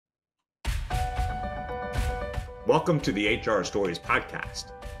Welcome to the HR Stories podcast,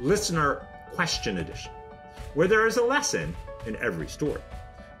 listener question edition, where there is a lesson in every story.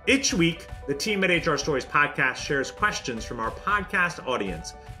 Each week, the team at HR Stories podcast shares questions from our podcast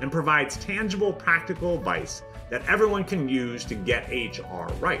audience and provides tangible, practical advice that everyone can use to get HR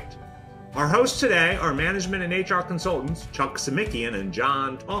right. Our hosts today are management and HR consultants Chuck Simikian and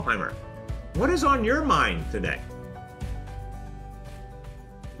John Tallheimer. What is on your mind today?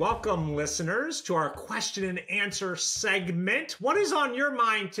 Welcome, listeners, to our question and answer segment. What is on your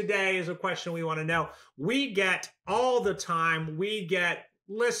mind today is a question we want to know. We get all the time. We get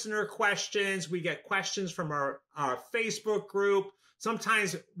listener questions. We get questions from our Facebook group.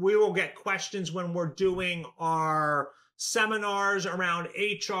 Sometimes we will get questions when we're doing our seminars around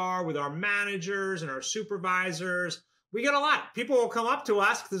HR with our managers and our supervisors. We get a lot. People will come up to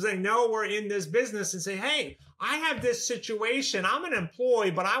us because they know we're in this business and say, hey, I have this situation. I'm an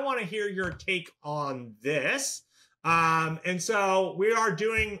employee, but I want to hear your take on this. And so we are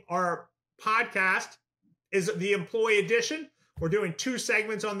doing our podcast is the employee edition. We're doing 2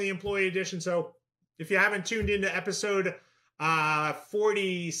 segments on the employee edition. So if you haven't tuned into episode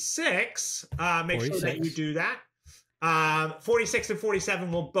 46, make sure that you do that. 46 and 47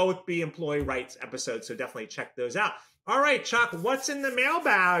 will both be employee rights episodes. So definitely check those out. All right, Chuck, what's in the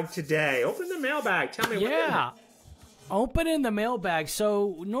mailbag today? Open the mailbag. Tell me what's in it. Open in the mailbag.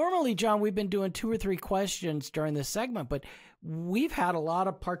 So normally, John, we've been doing 2 or 3 questions during this segment, but we've had a lot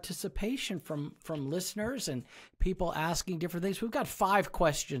of participation from listeners and people asking different things. We've got 5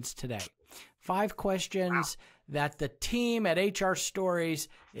 questions today. 5 questions that the team at HR Stories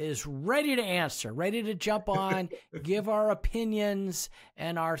is ready to answer, ready to jump on, give our opinions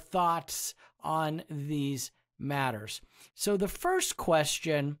and our thoughts on these matters. So the first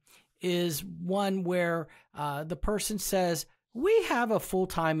question is one where the person says, we have a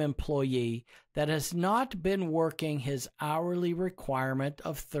full-time employee that has not been working his hourly requirement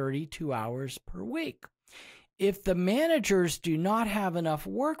of 32 hours per week. If the managers do not have enough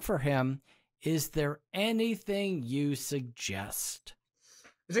work for him, is there anything you suggest?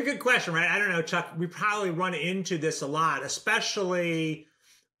 It's a good question, right? I don't know, Chuck. We probably run into this a lot, especially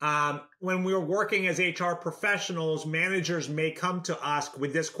when we're working as HR professionals. Managers may come to us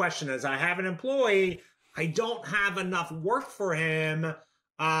with this question: as I have an employee, I don't have enough work for him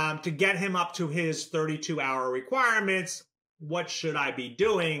to get him up to his 32-hour requirements. What should I be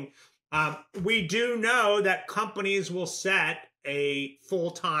doing? We do know that companies will set a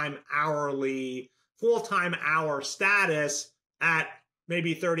full-time hour status at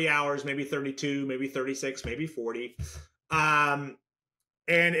maybe 30 hours, maybe 32, maybe 36, maybe 40. And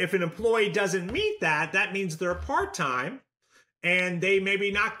if an employee doesn't meet that, that means they're part-time and they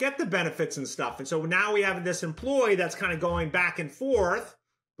maybe not get the benefits and stuff. And so now we have this employee that's kind of going back and forth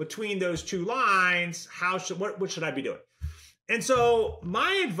between those 2 lines. What should I be doing? And so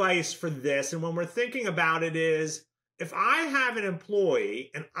my advice for this, and when we're thinking about it, is if I have an employee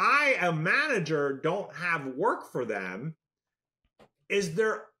and I, a manager, don't have work for them, is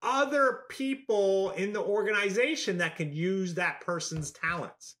there other people in the organization that can use that person's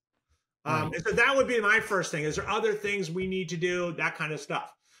talents? Right. And so that would be my first thing. Is there other things we need to do? That kind of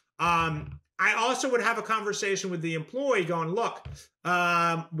stuff. I also would have a conversation with the employee going, look,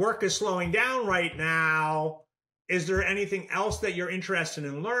 work is slowing down right now. Is there anything else that you're interested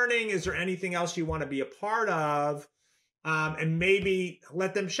in learning? Is there anything else you want to be a part of? And maybe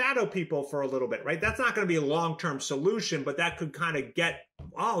let them shadow people for a little bit, right? That's not going to be a long-term solution, but that could kind of get,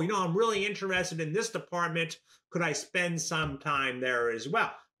 I'm really interested in this department. Could I spend some time there as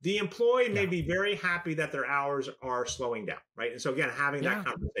well? The employee may be very happy that their hours are slowing down, right? And so again, having that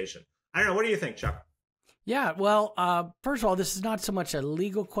conversation. I don't know. What do you think, Chuck? Yeah, well, first of all, this is not so much a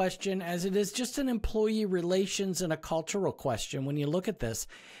legal question as it is just an employee relations and a cultural question. When you look at this,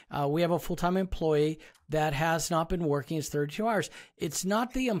 we have a full-time employee that has not been working his 32 hours. It's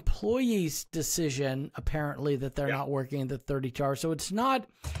not the employee's decision, apparently, that they're not working the 32 hours. So it's not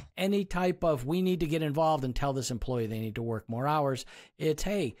any type of, we need to get involved and tell this employee they need to work more hours. It's,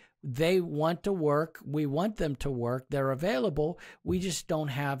 hey, they want to work. We want them to work. They're available. We just don't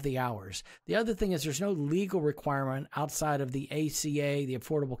have the hours. The other thing is there's no legal requirement outside of the ACA, the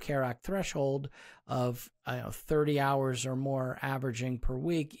Affordable Care Act threshold of 30 hours or more averaging per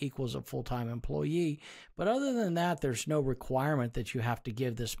week equals a full-time employee. But other than that, there's no requirement that you have to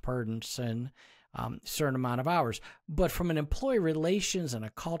give this person certain amount of hours. But from an employee relations and a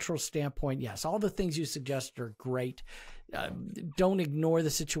cultural standpoint, yes, all the things you suggest are great. Don't ignore the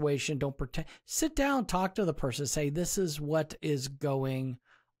situation. Don't pretend. Sit down, talk to the person. Say, this is what is going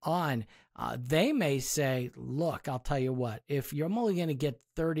on. they may say, look, I'll tell you what, if I'm only going to get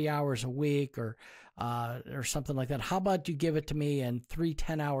 30 hours a week or something like that, how about you give it to me in 3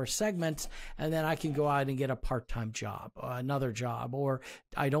 10-hour segments, and then I can go out and get a part-time job, another job, or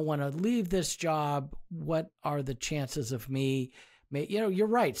I don't want to leave this job. What are the chances of me? You're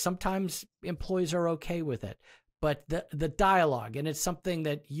right. Sometimes employees are okay with it, but the dialogue, and it's something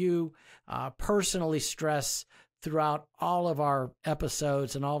that you personally stress throughout all of our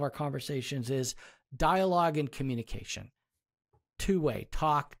episodes and all of our conversations, is dialogue and communication. Two-way,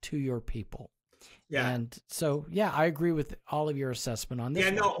 talk to your people. Yeah. And so, I agree with all of your assessment on this.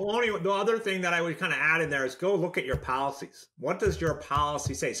 Yeah, only the other thing that I would kind of add in there is go look at your policies. What does your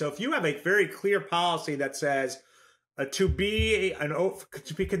policy say? So if you have a very clear policy that says to be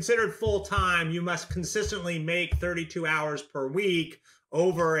considered full-time, you must consistently make 32 hours per week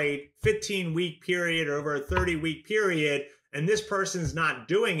over a 15-week period or over a 30-week period, and this person's not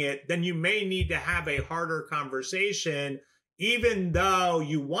doing it, then you may need to have a harder conversation. Even though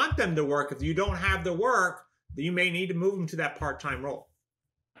you want them to work, if you don't have the work, you may need to move them to that part-time role.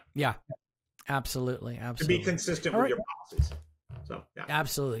 Yeah, absolutely. To be consistent with your policies. So, yeah.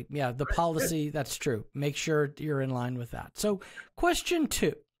 Absolutely. Yeah, the policy, that's true. Make sure you're in line with that. So question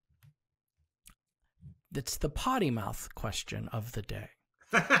 2. It's the potty mouth question of the day.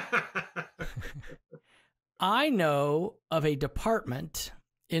 I know of a department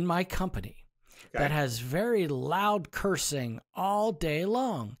in my company that has very loud cursing all day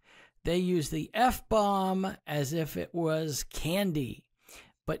long. They use the F-bomb as if it was candy,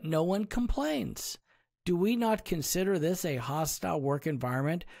 but no one complains. Do we not consider this a hostile work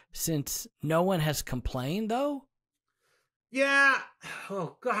environment since no one has complained, though? Yeah.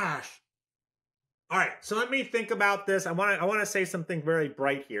 Oh, gosh. All right. So let me think about this. I want to say something very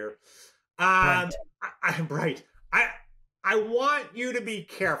bright here. Bright. I want you to be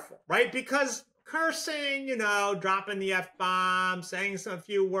careful, right? Because cursing, dropping the F-bomb, saying some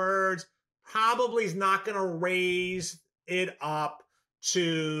few words, probably is not going to raise it up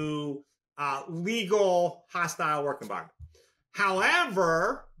to legal hostile work environment.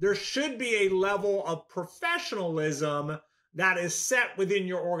 However, there should be a level of professionalism that is set within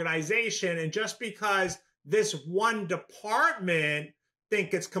your organization. And just because this one department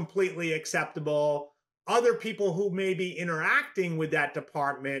think it's completely acceptable, other people who may be interacting with that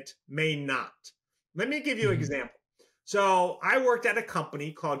department may not. Let me give you an example. So I worked at a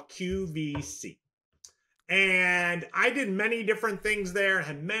company called QVC. And I did many different things there and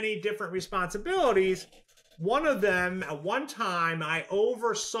had many different responsibilities. One of them, at one time, I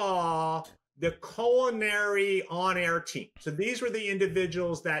oversaw the culinary on-air team. So these were the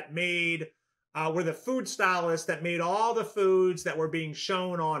individuals that were the food stylists that made all the foods that were being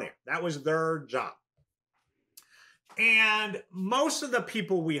shown on air. That was their job. And most of the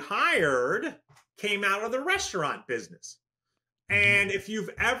people we hired came out of the restaurant business. And if you've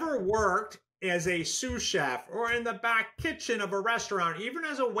ever worked as a sous chef or in the back kitchen of a restaurant, even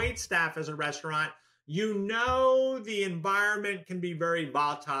as a wait staff as a restaurant, the environment can be very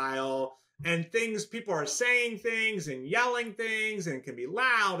volatile, and people are saying things and yelling things, and it can be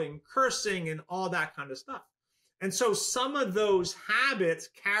loud and cursing and all that kind of stuff. And so some of those habits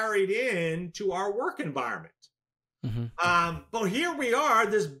carried into our work environment. But here we are,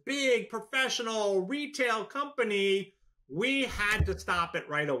 this big professional retail company. We had to stop it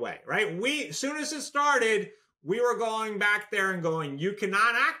right away, right? As soon as it started, we were going back there and going, you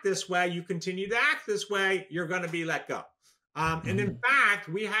cannot act this way. You continue to act this way, you're going to be let go. And in fact,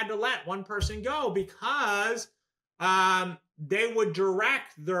 we had to let one person go because they would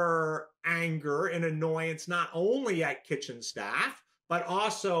direct their anger and annoyance not only at kitchen staff, but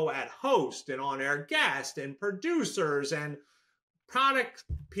also at host and on-air guests and producers and product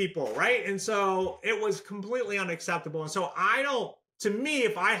people, right? And so it was completely unacceptable. And so to me,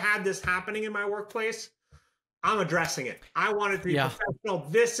 if I had this happening in my workplace, I'm addressing it. I want it to be professional.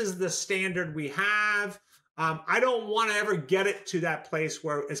 This is the standard we have. I don't want to ever get it to that place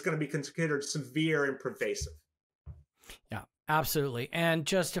where it's going to be considered severe and pervasive. Yeah, absolutely. And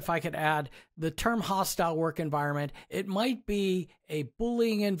just if I could add, the term hostile work environment, it might be a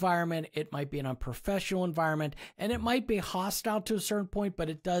bullying environment, it might be an unprofessional environment, and it might be hostile to a certain point, but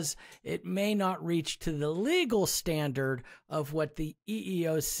it may not reach to the legal standard of what the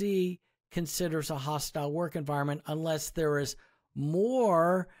EEOC considers a hostile work environment, unless there is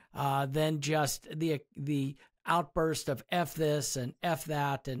more than just the outburst of F this and F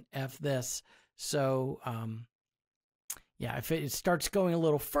that and F this. So, if it starts going a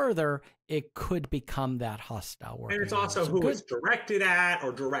little further, it could become that hostile work. And it's also who it's directed at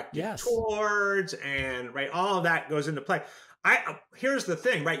or directed towards, and all of that goes into play. Here's the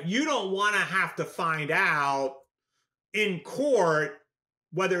thing, right? You don't want to have to find out in court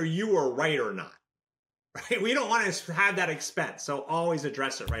whether you were right or not. Right? We don't want to have that expense. So always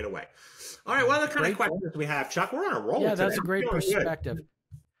address it right away. All right. What other kind of questions do we have, Chuck? We're on a roll. Yeah, today. that's a great perspective. Good.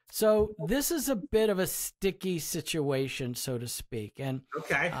 So this is a bit of a sticky situation, so to speak. And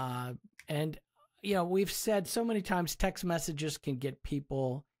okay. And you know, we've said so many times text messages can get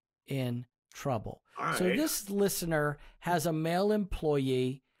people in trouble. Right. So this listener has a male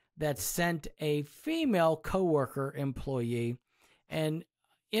employee that sent a female coworker employee an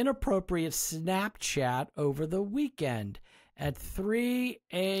inappropriate Snapchat over the weekend at 3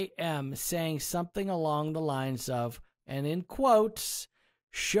 a.m. saying something along the lines of, and in quotes,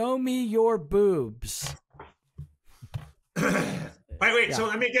 "Show me your boobs." Wait. Yeah. So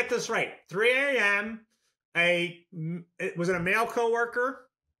let me get this right. 3 a.m. Was it a male coworker?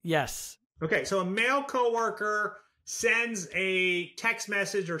 Yes. Okay. So a male coworker sends a text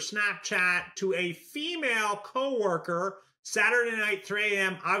message or Snapchat to a female coworker Saturday night, 3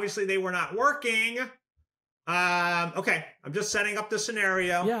 a.m. Obviously, they were not working. Okay. I'm just setting up the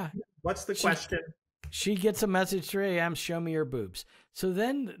scenario. Yeah. What's the question? She gets a message 3 a.m. Show me your boobs. So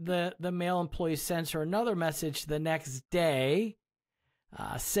then the male employee sends her another message the next day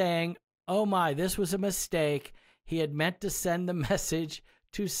saying, "Oh my, this was a mistake. He had meant to send the message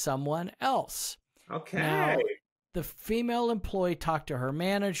to someone else." Okay. Now, the female employee talked to her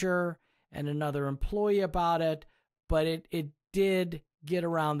manager and another employee about it, but it did get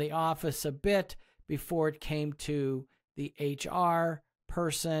around the office a bit before it came to the HR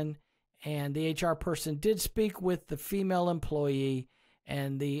person. And the HR person did speak with the female employee,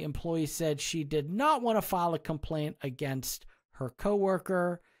 and the employee said she did not want to file a complaint against her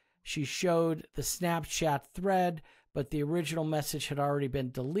coworker. She showed the Snapchat thread, but the original message had already been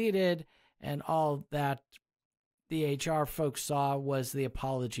deleted, and all that the HR folks saw was the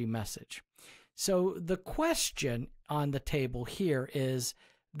apology message. So the question on the table here is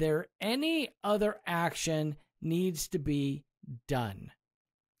there any other action needs to be done?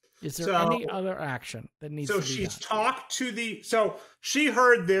 Is there any other action that needs to be done? So she's talked to so she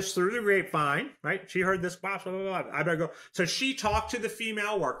heard this through the grapevine, right? She heard this, blah, blah, blah, blah. I better go. So she talked to the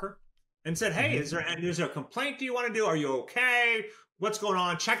female worker and said, "Hey, is there a complaint do you want to do? Are you okay? What's going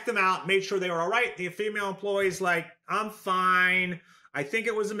on?" Checked them out, made sure they were all right. The female employee's like, "I'm fine. I think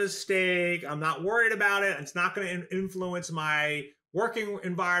it was a mistake. I'm not worried about it. It's not going to influence my working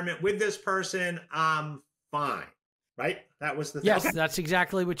environment with this person. I'm fine." Right? That was the thing. Yes, okay. That's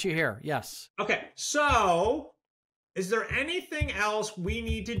exactly what you hear. Yes. Okay. So is there anything else we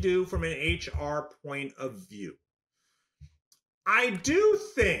need to do from an HR point of view? I do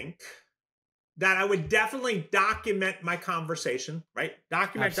think that I would definitely document my conversation, right?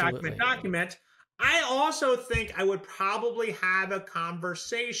 Document. I also think I would probably have a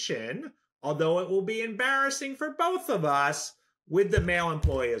conversation, although it will be embarrassing for both of us, with the male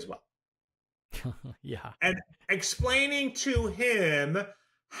employee as well. Yeah. And explaining to him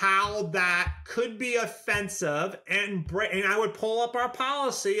how that could be offensive, and I would pull up our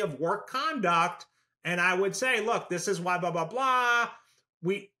policy of work conduct, and I would say, "Look, this is why, blah, blah, blah.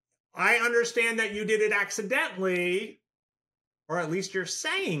 I understand that you did it accidentally, or at least you're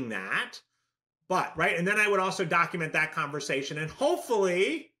saying that, but," right? And then I would also document that conversation, and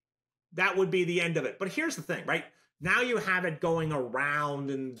hopefully that would be the end of it. But here's the thing, right? Now you have it going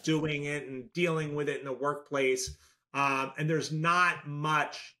around and doing it and dealing with it in the workplace, and there's not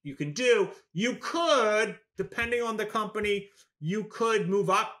much you can do. You could, depending on the company, you could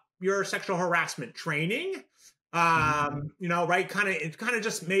move up your sexual harassment training, you know, right? Kind of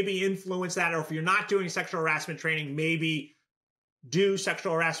just maybe influence that. Or if you're not doing sexual harassment training, maybe do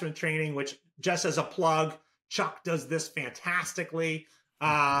sexual harassment training, which, just as a plug, Chuck does this fantastically.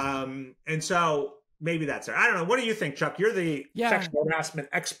 And so maybe that's it. I don't know. What do you think, Chuck? You're the sexual harassment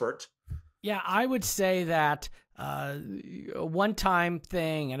expert. Yeah, I would say that a one-time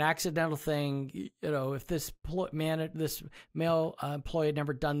thing, an accidental thing, you know, if this male employee had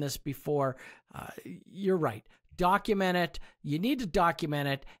never done this before, you're right. Document it. You need to document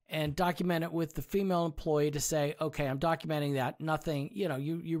it, and document it with the female employee to say, "Okay, I'm documenting that. Nothing, you know,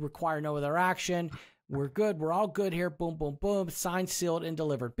 you require no other action. We're good. We're all good here. Boom, boom, boom. Signed, sealed, and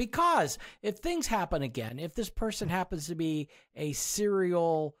delivered." Because if things happen again, if this person happens to be a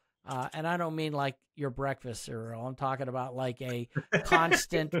serial, and I don't mean like your breakfast cereal, I'm talking about like a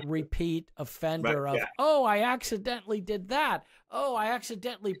constant repeat offender of, "Oh, I accidentally did that. Oh, I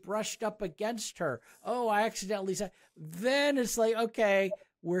accidentally brushed up against her. Oh, I accidentally said," then it's like, okay,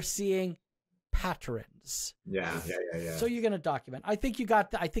 we're seeing patterns. Yeah. So you're going to document. I think you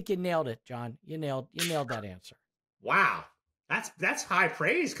nailed it, John. You nailed that answer. Wow. That's high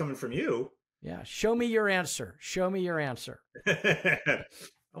praise coming from you. Yeah. Show me your answer. Show me your answer. I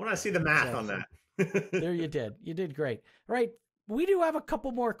want to see the math on that. There you did. You did great. All right. We do have a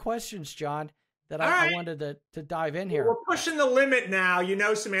couple more questions, John, that I wanted to dive in here. We're pushing the limit now. You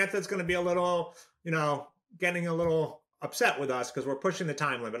know, Samantha's going to be a little, getting a little upset with us because we're pushing the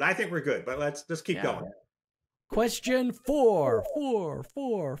time limit. I think we're good, but let's just keep going. Question 4.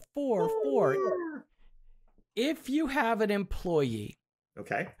 If you have an employee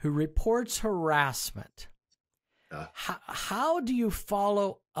who reports harassment, how do you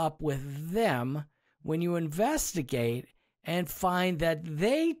follow up with them when you investigate and find that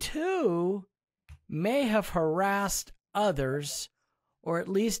they too may have harassed others or at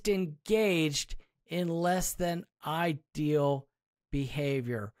least engaged in less than ideal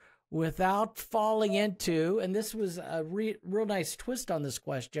behavior without falling into, and this was a real nice twist on this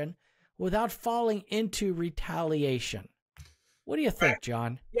question, without falling into retaliation? What do you think,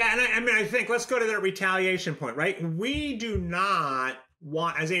 John? Yeah, and I think let's go to that retaliation point, right? We do not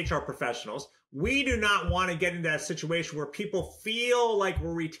want, as HR professionals, we do not want to get into that situation where people feel like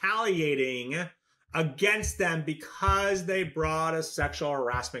we're retaliating against them because they brought a sexual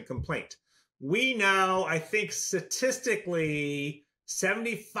harassment complaint. We know, I think statistically,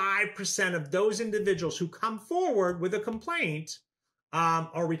 75% of those individuals who come forward with a complaint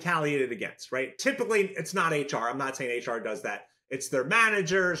are retaliated against, right? Typically, it's not HR. I'm not saying HR does that. It's their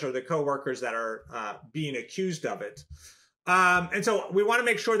managers or the coworkers that are being accused of it. And so we want to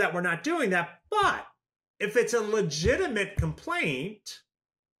make sure that we're not doing that. But if it's a legitimate complaint,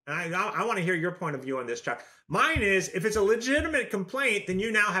 and I want to hear your point of view on this, Chuck. Mine is, if it's a legitimate complaint, then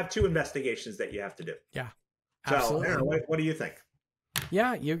you now have 2 investigations that you have to do. Yeah, absolutely. So, Aaron, what do you think?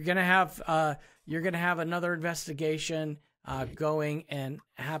 Yeah, you're gonna have another investigation going and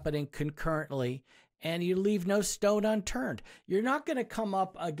happening concurrently, and you leave no stone unturned. You're not going to come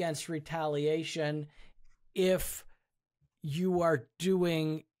up against retaliation if you are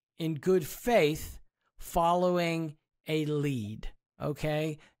doing in good faith following a lead.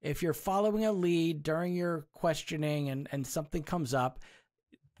 Okay, if you're following a lead during your questioning and something comes up,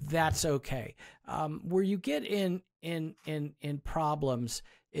 that's okay. Where you get in problems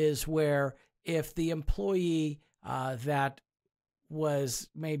is where if the employee that was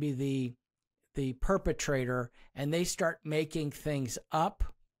maybe the perpetrator and they start making things up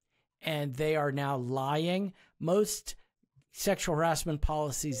and they are now lying. Most sexual harassment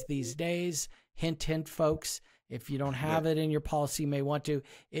policies these days, hint, hint, folks, if you don't have it in your policy, you may want to,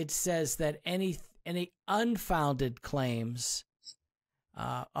 it says that any unfounded claims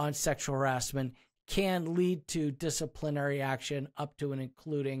on sexual harassment can lead to disciplinary action up to and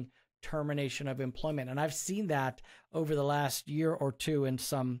including termination of employment. And I've seen that over the last year or two in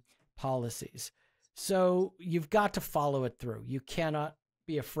some policies. So you've got to follow it through. You cannot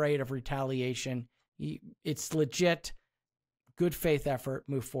be afraid of retaliation. It's legit, good faith effort,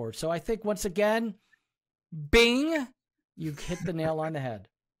 move forward. So I think once again, bing, you hit the nail on the head.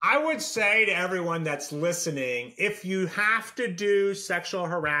 I would say to everyone that's listening, if you have to do sexual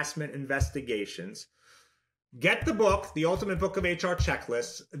harassment investigations, get the book, The Ultimate Book of HR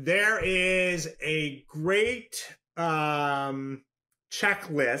Checklists. There is a great checklist,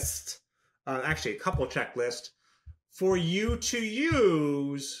 actually a couple checklists, for you to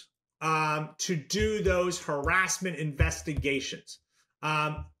use to do those harassment investigations.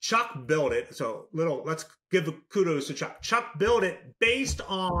 Chuck built it. So let's give kudos to Chuck. Chuck built it based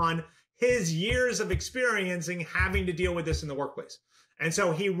on his years of experience in having to deal with this in the workplace. And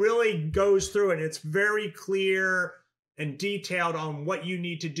so he really goes through it. It's very clear and detailed on what you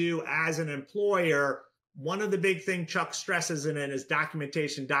need to do as an employer. One of the big things Chuck stresses in it is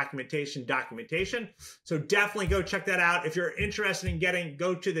documentation, documentation, documentation. So definitely go check that out. If you're interested in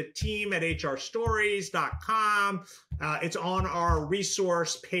go to the team at hrstories.com. It's on our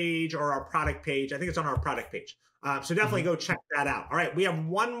resource page or our product page. I think it's on our product page. So definitely go check that out. All right. We have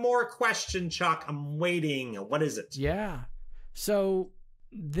one more question, Chuck. I'm waiting. What is it? Yeah. So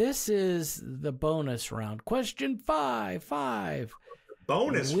this is the bonus round. Question 5.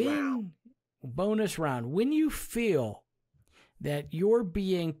 Bonus round. Bonus round. When you feel that you're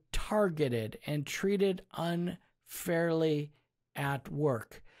being targeted and treated unfairly at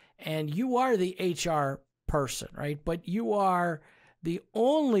work, and you are the HR person, right? But you are the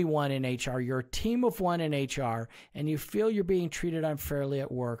only one in HR, you're a team of one in HR, and you feel you're being treated unfairly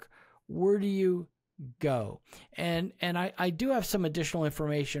at work, where do you go? And I do have some additional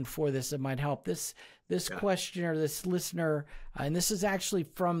information for this that might help. This questioner, this listener, and this is actually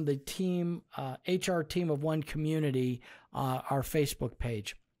from the team, HR Team of One community, our Facebook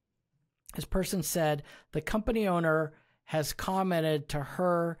page. This person said the company owner has commented to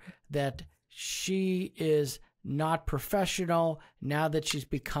her that she is not professional now that she's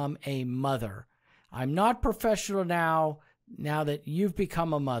become a mother. I'm not professional now that you've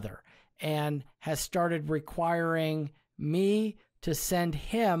become a mother, and has started requiring me to send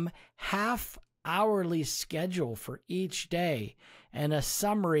him half-hourly schedule for each day and a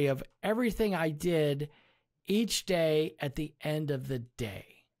summary of everything I did each day at the end of the day.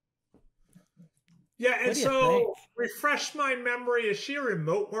 Yeah, and so refresh my memory. Is she a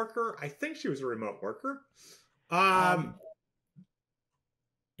remote worker? I think she was a remote worker. Yeah,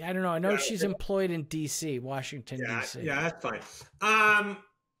 I don't know. I know she's employed in D.C., Washington, D.C. Yeah, that's fine.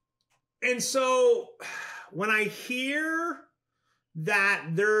 And so when I hear that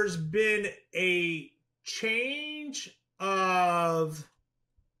there's been a change of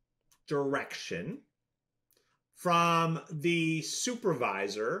direction from the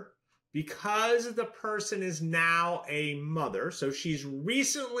supervisor because the person is now a mother, so she's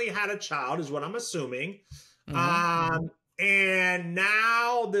recently had a child, is what I'm assuming. And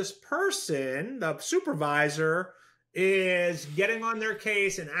now this person, the supervisor, is getting on their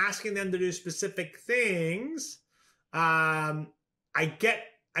case and asking them to do specific things. I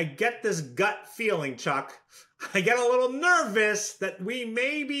get this gut feeling, Chuck. I get a little nervous that we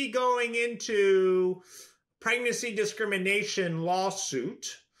may be going into pregnancy discrimination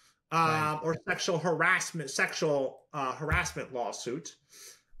lawsuit, or sexual harassment lawsuit.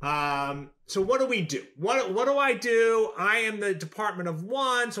 So what do we do? What do I do? I am the department of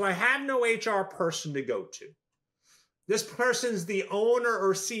one, so I have no HR person to go to. This person's the owner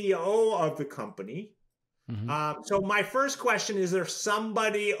or CEO of the company. So my first question, is there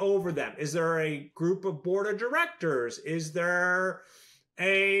somebody over them? Is there a group of board of directors? Is there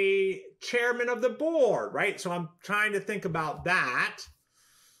a chairman of the board, right? So I'm trying to think about that.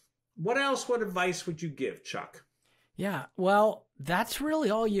 What advice would you give, Chuck? Yeah, well, that's really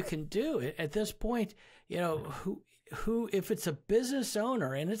all you can do at this point. You know, who if it's a business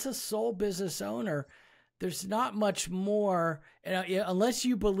owner and it's a sole business owner, there's not much more, unless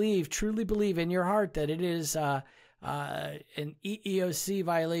you truly believe in your heart that it is an EEOC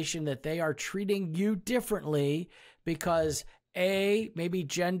violation, that they are treating you differently because A, maybe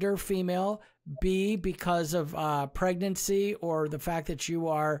gender, female, B, because of pregnancy or the fact that you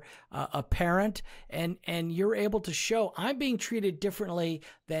are a parent, and you're able to show I'm being treated differently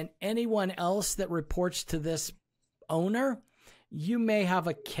than anyone else that reports to this owner, you may have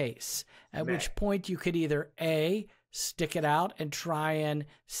a case, at which point you could either A, stick it out and try and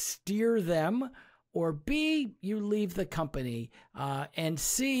steer them, or B, you leave the company, and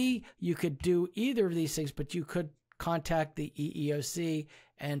C, you could do either of these things, but you could contact the EEOC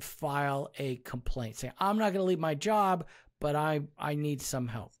and file a complaint saying, I'm not going to leave my job, but I need some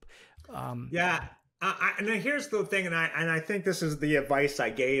help. And here's the thing, and I think this is the advice I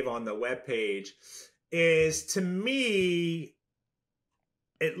gave on the webpage, is, to me,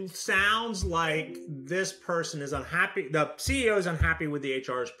 it sounds like this person is unhappy. The CEO is unhappy with the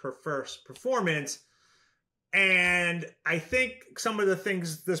HR's performance. And I think some of the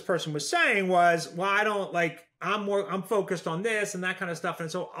things this person was saying was, well, I'm focused on this and that kind of stuff. And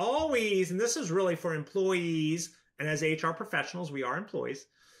so always, and this is really for employees, and as HR professionals, we are employees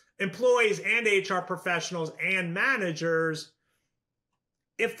and HR professionals and managers,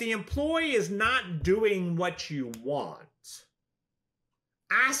 if the employee is not doing what you want,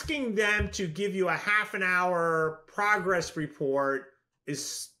 asking them to give you a half an hour progress report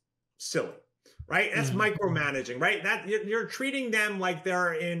is silly, right? That's micromanaging, right? That you're treating them like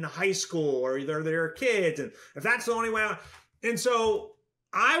they're in high school or they're kids. And if that's the only way, and so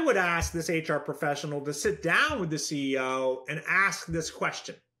I would ask this HR professional to sit down with the CEO and ask this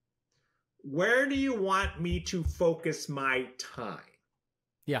question: where do you want me to focus my time?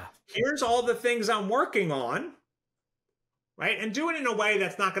 Yeah. Here's all the things I'm working on. Right? And do it in a way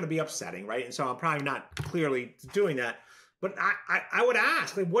that's not going to be upsetting, right? And so I'm probably not clearly doing that. But I would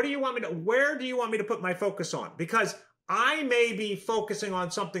ask, where do you want me to put my focus on? Because I may be focusing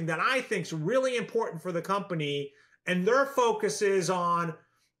on something that I think is really important for the company, and their focus is on,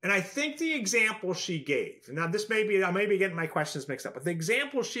 and I think the example she gave, now I may be getting my questions mixed up, but the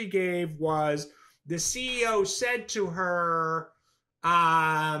example she gave was the CEO said to her,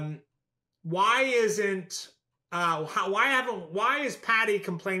 why is Patty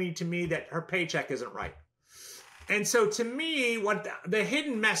complaining to me that her paycheck isn't right? And so to me, what the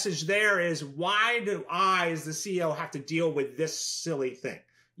hidden message there is, why do I, as the CEO, have to deal with this silly thing?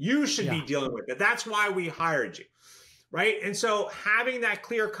 You should be dealing with it. That's why we hired you, right? And so having that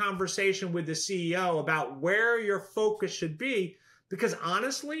clear conversation with the CEO about where your focus should be, because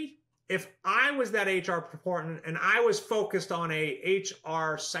honestly, if I was that HR department and I was focused on a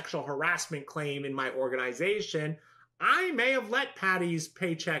HR sexual harassment claim in my organization, I may have let Patty's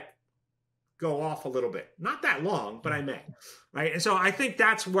paycheck go off a little bit. Not that long, but I may. Right. And so I think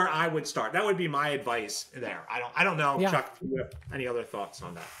that's where I would start. That would be my advice there. I don't know, Chuck, if you have any other thoughts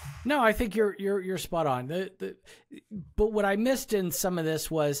on that. No, I think you're spot on. But what I missed in some of this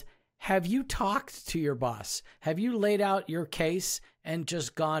was, have you talked to your boss? Have you laid out your case and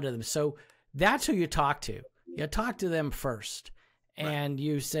just gone to them? So that's who you talk to. You talk to them first, and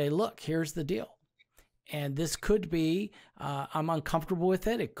you say, look, here's the deal. And this could be, I'm uncomfortable with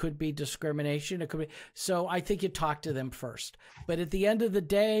it. It could be discrimination. It could be. So I think you talk to them first. But at the end of the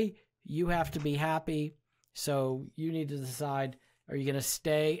day, you have to be happy. So you need to decide, are you going to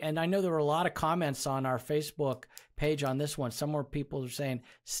stay? And I know there were a lot of comments on our Facebook page on this one. Some more people are saying,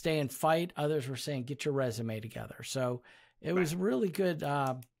 stay and fight. Others were saying, get your resume together. So it was a really good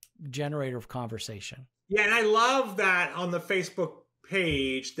generator of conversation. Yeah, and I love that on the Facebook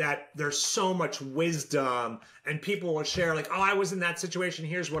page that there's so much wisdom, and people will share like, oh, I was in that situation,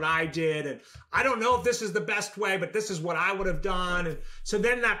 here's what I did, and I don't know if this is the best way, but this is what I would have done. And so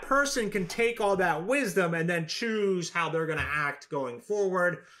then that person can take all that wisdom and then choose how they're going to act going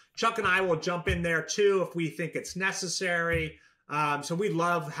forward. Chuck and I will jump in there too if we think it's necessary. So we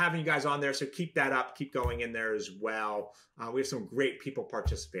love having you guys on there, so keep that up, keep going in there as well. We have some great people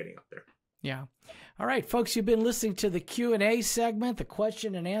participating up there. Yeah. All right, folks, you've been listening to the Q&A segment, the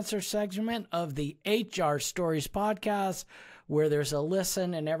question and answer segment of the HR Stories podcast, where there's a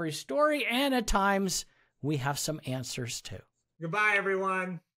listen in every story, and at times we have some answers too. Goodbye,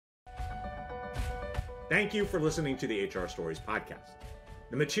 everyone. Thank you for listening to the HR Stories podcast.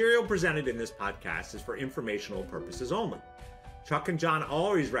 The material presented in this podcast is for informational purposes only. Chuck and John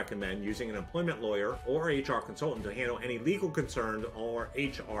always recommend using an employment lawyer or HR consultant to handle any legal concerns or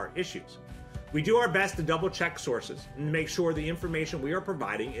HR issues. We do our best to double check sources and make sure the information we are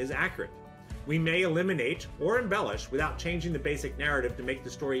providing is accurate. We may eliminate or embellish without changing the basic narrative to make the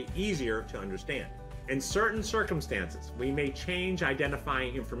story easier to understand. In certain circumstances, we may change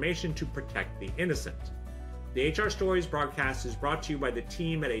identifying information to protect the innocent. The HR Stories broadcast is brought to you by the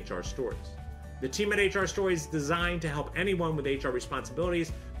team at HR Stories. The team at HR Stories is designed to help anyone with HR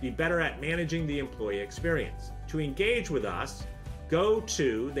responsibilities be better at managing the employee experience. To engage with us, go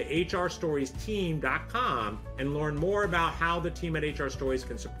to the hrstoriesteam.com and learn more about how the team at HR Stories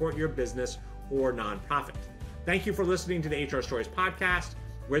can support your business or nonprofit. Thank you for listening to the HR Stories podcast,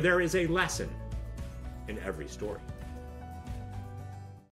 where there is a lesson in every story.